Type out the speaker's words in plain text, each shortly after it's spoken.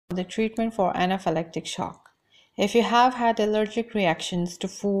The treatment for anaphylactic shock. If you have had allergic reactions to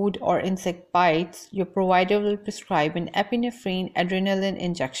food or insect bites, your provider will prescribe an epinephrine adrenaline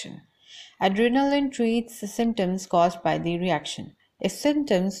injection. Adrenaline treats the symptoms caused by the reaction. If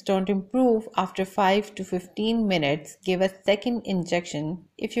symptoms don't improve after 5 to 15 minutes, give a second injection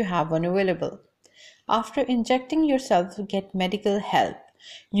if you have one available. After injecting yourself to get medical help,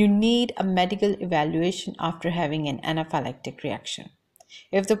 you need a medical evaluation after having an anaphylactic reaction.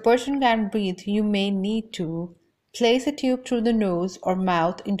 If the person can't breathe, you may need to place a tube through the nose or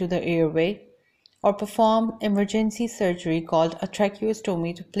mouth into the airway, or perform emergency surgery called a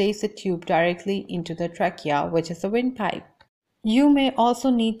tracheostomy to place a tube directly into the trachea, which is the windpipe. You may also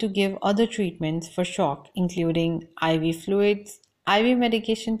need to give other treatments for shock, including IV fluids, IV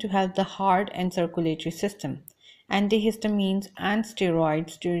medication to help the heart and circulatory system, antihistamines, and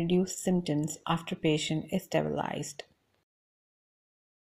steroids to reduce symptoms after patient is stabilized.